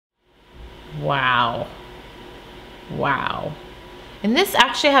Wow. Wow. And this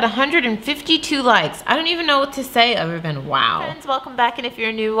actually had 152 likes. I don't even know what to say other than wow. Friends, welcome back, and if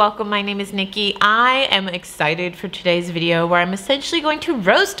you're new, welcome. My name is Nikki. I am excited for today's video where I'm essentially going to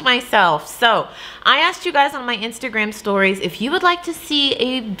roast myself. So I asked you guys on my Instagram stories if you would like to see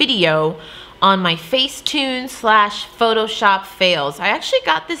a video on my Facetune / Photoshop fails. I actually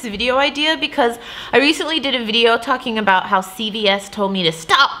got this video idea because I recently did a video talking about how CVS told me to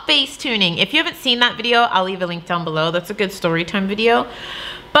stop Facetuning. If you haven't seen that video, I'll leave a link down below. That's a good story time video.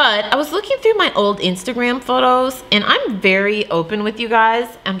 But I was looking through my old Instagram photos, and I'm very open with you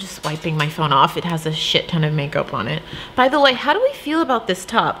guys. I'm just wiping my phone off. It has a shit ton of makeup on it. By the way, how do we feel about this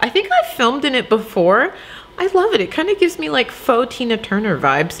top? I think I filmed in it before. I love it. It kind of gives me like faux Tina Turner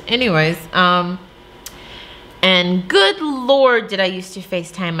vibes. Anyways, and good Lord, did I used to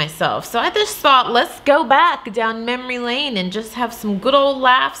FaceTime myself. So I just thought, let's go back down memory lane and just have some good old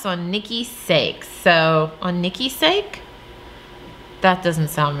laughs on Nikki's sake. So, on Nikki's sake? That doesn't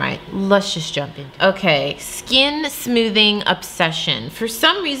sound right. Let's just jump in. Okay, skin smoothing obsession. For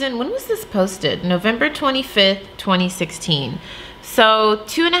some reason, when was this posted? November 25th, 2016. So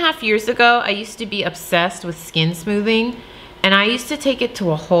 2.5 years ago, I used to be obsessed with skin smoothing, and I used to take it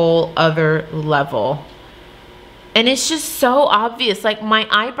to a whole other level. And it's just so obvious. Like, my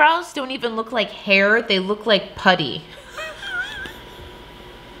eyebrows don't even look like hair, they look like putty.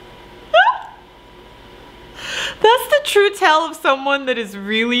 That's the true tell of someone that is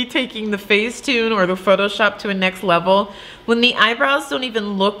really taking the Facetune or the Photoshop to a next level, when the eyebrows don't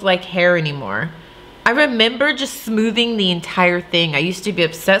even look like hair anymore. I remember just smoothing the entire thing. I used to be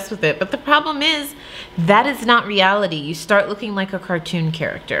obsessed with it, but the problem is that is not reality. You start looking like a cartoon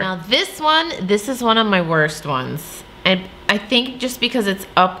character. Now this is one of my worst ones. And I think just because it's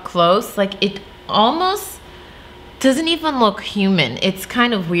up close, like, it almost doesn't even look human. It's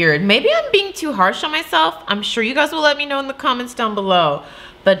kind of weird. Maybe I'm being too harsh on myself. I'm sure you guys will let me know in the comments down below.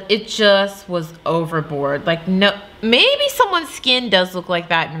 But it just was overboard. Like, no, maybe someone's skin does look like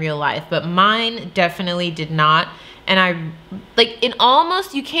that in real life, but mine definitely did not. And it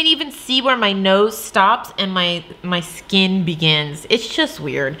almost, you can't even see where my nose stops and my skin begins. It's just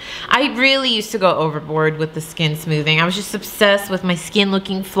weird. I really used to go overboard with the skin smoothing. I was just obsessed with my skin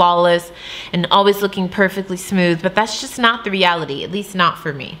looking flawless and always looking perfectly smooth, but that's just not the reality, at least not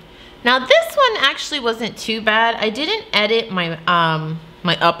for me. Now this one actually wasn't too bad. I didn't edit my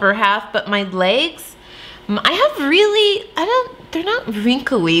upper half, but my legs, I have really, they're not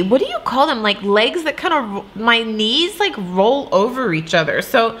wrinkly. What do you call them? Like legs that kind of, my knees like roll over each other.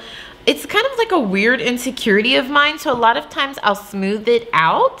 So it's kind of like a weird insecurity of mine. So a lot of times I'll smooth it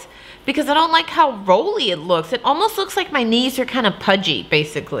out because I don't like how rolly it looks. It almost looks like my knees are kind of pudgy,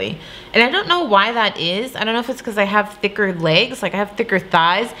 basically. And I don't know why that is. I don't know if it's because I have thicker legs, like I have thicker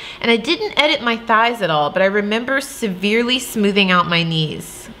thighs. And I didn't edit my thighs at all, but I remember severely smoothing out my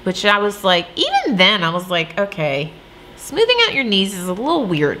knees, which I was like, even then I was like, okay, smoothing out your knees is a little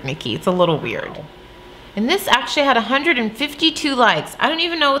weird, Nikki. It's a little weird. And this actually had 152 likes. I don't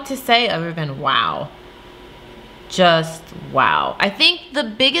even know what to say other than wow. Just wow. I think the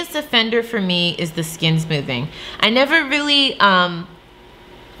biggest offender for me is the skin smoothing. I never really,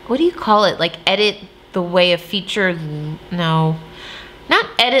 what do you call it? Like edit the way a feature, no, not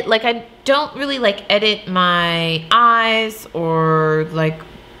edit. Like I don't really like edit my eyes or like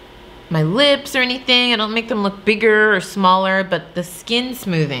my lips or anything. I don't make them look bigger or smaller, but the skin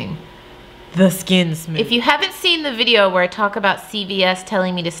smoothing. If you haven't seen the video where I talk about CVS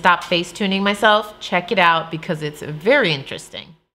telling me to stop Facetuning myself, check it out because it's very interesting.